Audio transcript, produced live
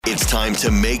It's time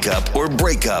to make up or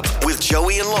break up with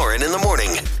Joey and Lauren in the morning.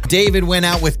 David went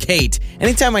out with Kate.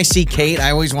 Anytime I see Kate,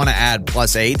 I alwa's want to add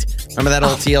 +8. Remember that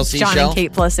old TLC John show? John and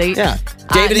Kate +8. Yeah.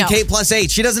 David no. and Kate +8.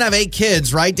 She doesn't have 8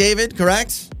 kids, right, David?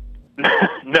 Correct?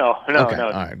 No. Okay. No.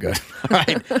 All right, good. All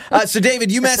right. So,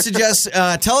 David, you message us.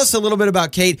 Tell us a little bit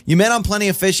about Kate. You met on Plenty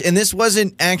of Fish, and this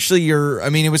wasn't actually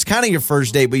it was kind of your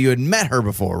first date, but you had met her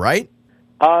before, right?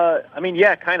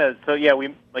 Yeah, kind of. So, yeah,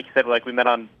 we, like you said, we met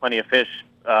on Plenty of Fish,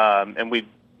 and we,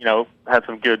 had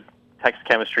some good text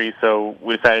chemistry, so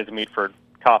we decided to meet for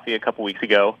coffee a couple weeks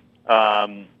ago.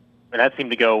 And that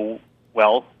seemed to go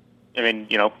well.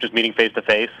 Just meeting face to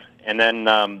face. And then,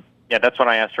 that's when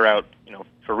I asked her out,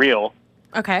 for real.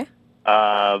 Okay.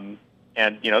 And,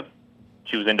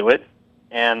 she was into it.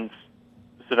 And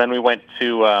so then we went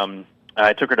to,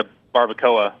 I took her to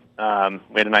Barbacoa.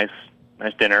 We had a nice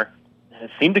dinner. It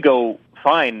seemed to go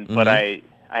fine, but I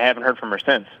haven't heard from her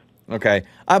since. Okay.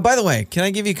 By the way, can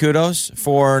I give you kudos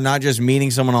for not just meeting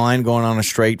someone online, going on a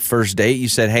straight first date? You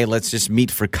said, hey, let's just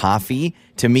meet for coffee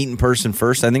to meet in person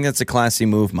first. I think that's a classy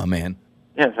move, my man.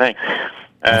 Yeah, thanks.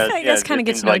 I guess kind of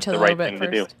get to know each other a little bit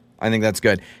first. I think that's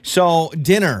good. So,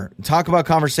 dinner, talk about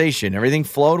conversation. Everything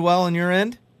flowed well on your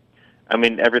end?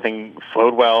 Everything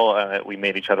flowed well. We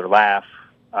made each other laugh.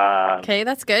 Okay,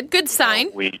 that's good. Good sign.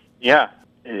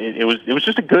 It was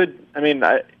just a good.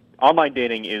 Online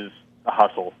dating is a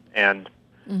hustle, and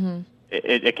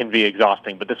it can be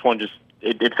exhausting. But this one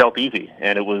it felt easy,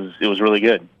 and it was really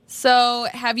good. So,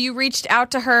 have you reached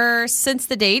out to her since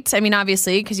the date?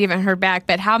 Obviously, because you haven't heard back.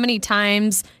 But how many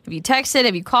times have you texted?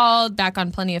 Have you called? Back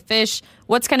on Plenty of Fish?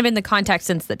 What's kind of been the contact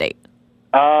since the date?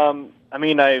 I've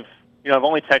only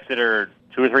texted her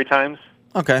 2 or 3 times.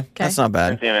 Okay. That's not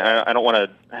bad. I don't want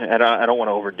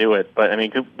to overdo it, but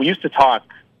we used to talk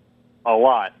a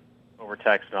lot over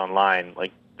text and online.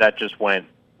 That just went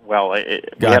well. We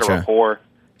had a rapport.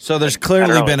 So there's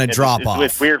clearly been a drop-off.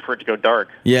 It's weird for it to go dark.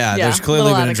 Yeah, there's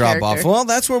clearly been a drop-off. Well,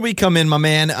 that's where we come in, my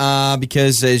man,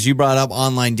 because as you brought up,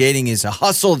 online dating is a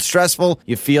hustle. It's stressful.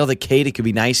 You feel that, Kate, it could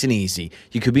be nice and easy.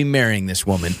 You could be marrying this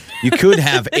woman. You could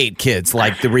have 8 kids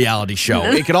like the reality show.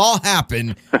 It could all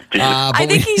happen. I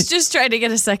think he's just trying to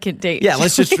get a second date. Yeah,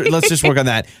 let's just work on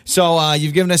that. So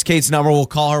you've given us Kate's number. We'll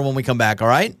call her when we come back, all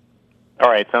right? All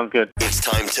right, sounds good. It's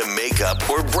time to make up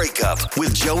or break up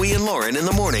with Joey and Lauren in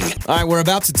the morning. All right, we're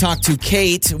about to talk to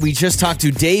Kate. We just talked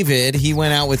to David. He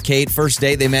went out with Kate. First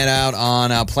date, they met out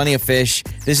on Plenty of Fish.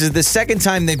 This is the second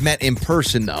time they've met in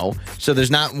person, though. So there's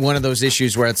not one of those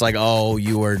issues where it's like, oh,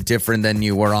 you were different than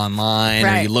you were online,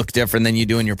 or you look different than you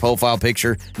do in your profile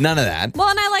picture. None of that. Well,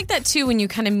 and I like that, too, when you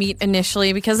kind of meet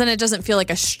initially, because then it doesn't feel like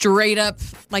a straight up,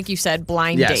 like you said,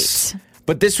 blind date.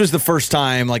 But this was the first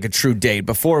time, like a true date.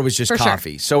 Before it was just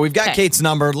coffee. Sure. So we've got Kate's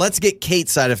number. Let's get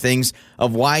Kate's side of things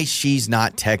of why she's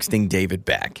not texting David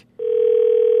back.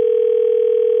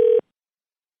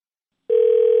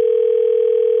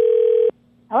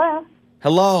 Hello.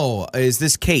 Hello. Is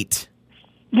this Kate?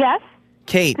 Yes.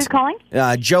 Kate. Who's calling?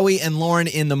 Joey and Lauren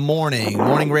in the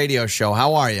morning radio show.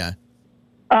 How are you?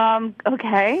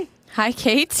 Okay. Hi,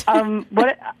 Kate.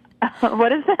 What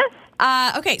is this?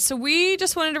 Okay, so we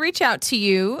just wanted to reach out to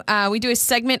you. We do a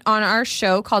segment on our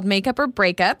show called Makeup or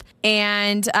Breakup,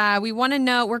 and we want to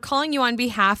know, we're calling you on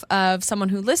behalf of someone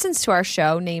who listens to our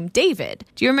show named David.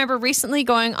 Do you remember recently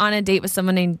going on a date with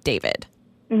someone named David?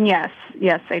 Yes,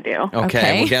 I do.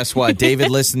 Okay. Well, guess what? David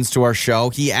listens to our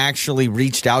show. He actually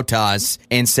reached out to us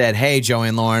and said, hey, Joey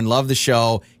and Lauren, love the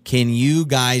show. Can you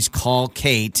guys call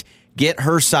Kate, get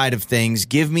her side of things,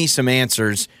 give me some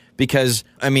answers? Because,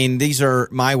 these are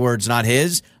my words, not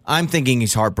his. I'm thinking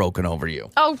he's heartbroken over you.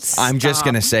 Oh, stop. I'm just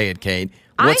going to say it, Kate.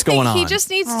 What's going on? He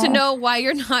just needs to know why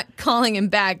you're not calling him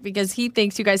back, because he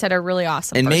thinks you guys had a really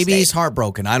awesome And first maybe date. he's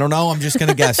heartbroken. I don't know. I'm just going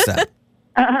to guess that.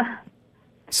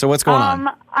 So what's going on?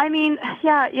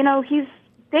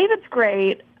 David's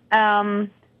great. I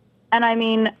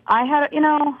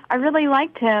really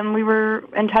liked him. We were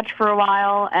in touch for a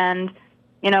while and,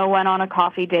 went on a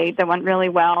coffee date that went really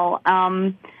well.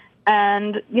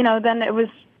 And, then it was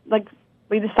like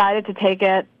we decided to take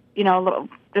it,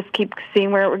 just keep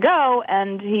seeing where it would go.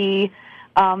 And he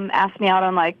asked me out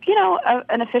on,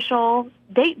 an official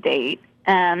date.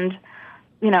 And,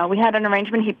 we had an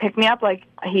arrangement. He picked me up.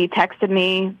 He texted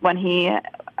me when he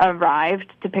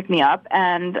arrived to pick me up.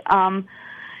 And,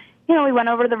 we went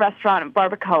over to the restaurant at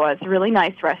Barbacoa. It's a really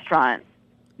nice restaurant.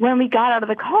 When we got out of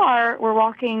the car, we're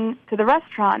walking to the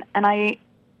restaurant, and I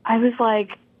was,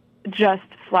 just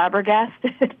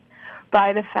flabbergasted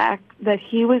by the fact that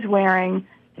he was wearing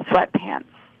sweatpants.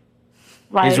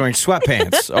 He's wearing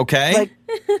sweatpants, okay?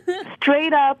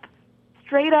 Straight up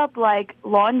straight up like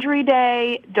laundry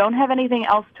day, don't have anything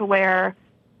else to wear,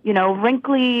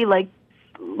 wrinkly, like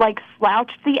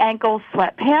slouched the ankle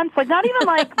sweatpants, like not even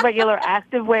like regular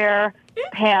activewear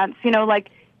pants, like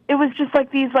it was just like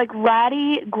these like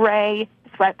ratty gray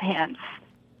sweatpants.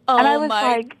 And I Oh was my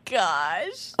like,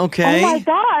 gosh. Okay. oh my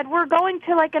God, we're going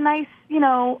to like a nice,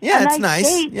 Yeah, a it's nice.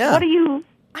 date. Yeah. What are you,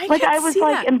 I like, could I was see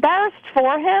like that. embarrassed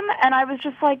for him, and I was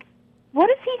just like, what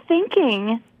is he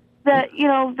thinking that,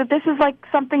 that this is like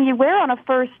something you wear on our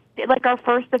first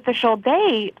official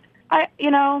date? I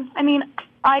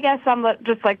guess I'm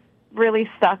just like really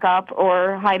stuck up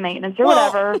or high maintenance or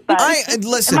whatever. But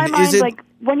listen, in my mind, is it like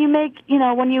when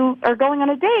you are going on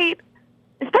a date,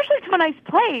 especially to a nice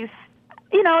place,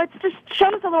 it just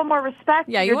shows a little more respect.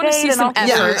 Yeah, to you your wanna date see and some also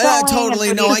effort. where you're Yeah, going totally.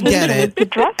 and No, for I get it. to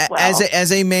dress well.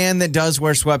 As a man that does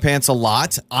wear sweatpants a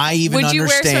lot, I even Would you wear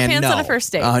understand. sweatpants no. on a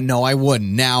first date? No, I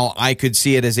wouldn't. Now I could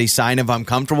see it as a sign of I'm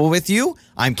comfortable with you.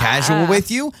 I'm casual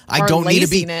with you. I or don't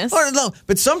laziness. need to be. Or no,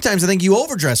 but sometimes I think you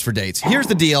overdress for dates. Here's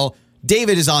the deal.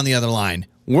 David is on the other line.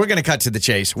 We're going to cut to the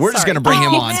chase. We're just Sorry. going to bring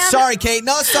him on. man. Sorry, Kate.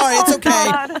 No, sorry. It's Oh, okay.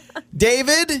 God.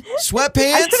 David,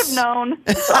 sweatpants. I should have known.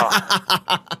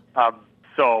 I'm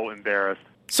so embarrassed.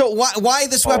 So why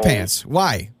the sweatpants?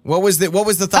 Why? What was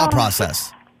the thought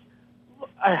process?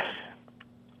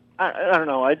 I don't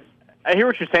know. I hear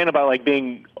what you're saying about like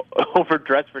being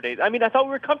overdressed for dates. I mean, I thought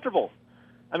we were comfortable.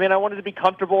 I mean, I wanted to be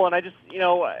comfortable, and I just,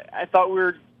 I thought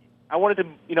I wanted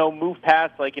to, move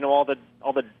past like, all the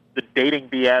dating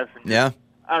BS. And Yeah.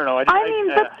 I don't know.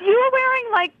 But you were wearing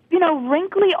like,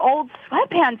 wrinkly old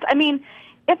sweatpants. I mean,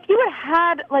 if you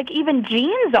had like even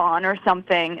jeans on or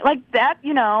something like that,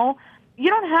 you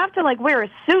don't have to like wear a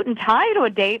suit and tie to a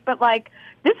date, but like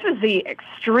this was the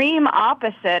extreme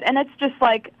opposite. And it's just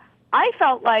like, I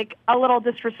felt like a little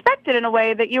disrespected in a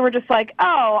way that you were just like,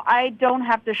 oh, I don't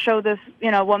have to show this,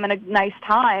 woman a nice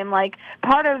time. Like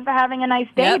part of having a nice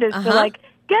date is to like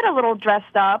get a little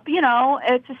dressed up.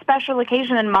 It's a special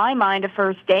occasion in my mind, a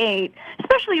first date,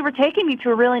 especially you were taking me to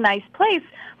a really nice place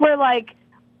where like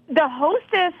the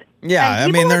hostess. Yeah, I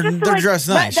mean, they're dressed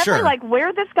nice, definitely sure. like,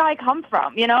 where'd this guy come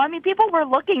from? I mean, people were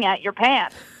looking at your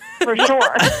pants for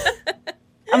sure.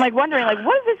 I'm like wondering, like,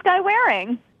 what is this guy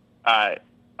wearing? I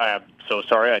am so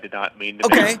sorry. I did not mean to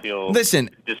Okay, make you feel listen.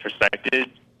 disrespected.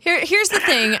 Here's the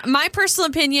thing. My personal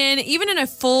opinion, even in a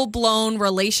full-blown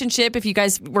relationship, if you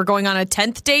guys were going on a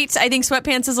 10th date, I think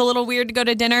sweatpants is a little weird to go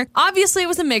to dinner. Obviously, it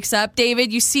was a mix-up.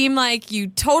 David, you seem like you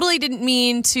totally didn't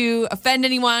mean to offend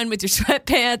anyone with your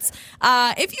sweatpants.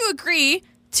 If you agree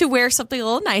to wear something a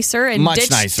little nicer and Much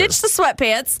nicer. ditch the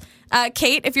sweatpants,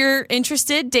 Kate, if you're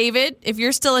interested, David, if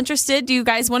you're still interested, do you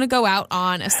guys want to go out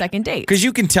on a second date? Because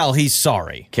you can tell he's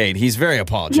sorry, Kate. He's very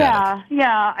apologetic.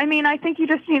 Yeah. I mean, I think you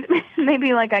just need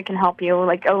maybe like I can help you,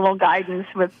 like a little guidance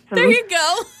with some. There you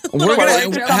go. We're gonna.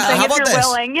 something How if about you're this?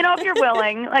 willing. If you're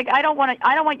willing. Like I don't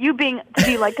want you to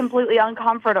be like completely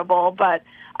uncomfortable, but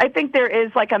I think there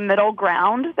is like a middle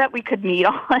ground that we could meet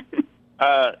on.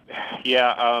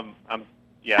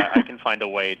 Yeah, I can find a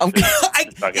way to Okay.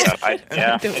 suck it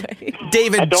up.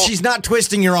 David, she's not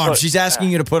twisting your arm. She's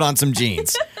asking you to put on some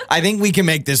jeans. I think we can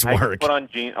make this I can work. put on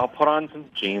jeans. I'll put on some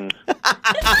jeans.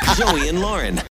 Joey and Lauren.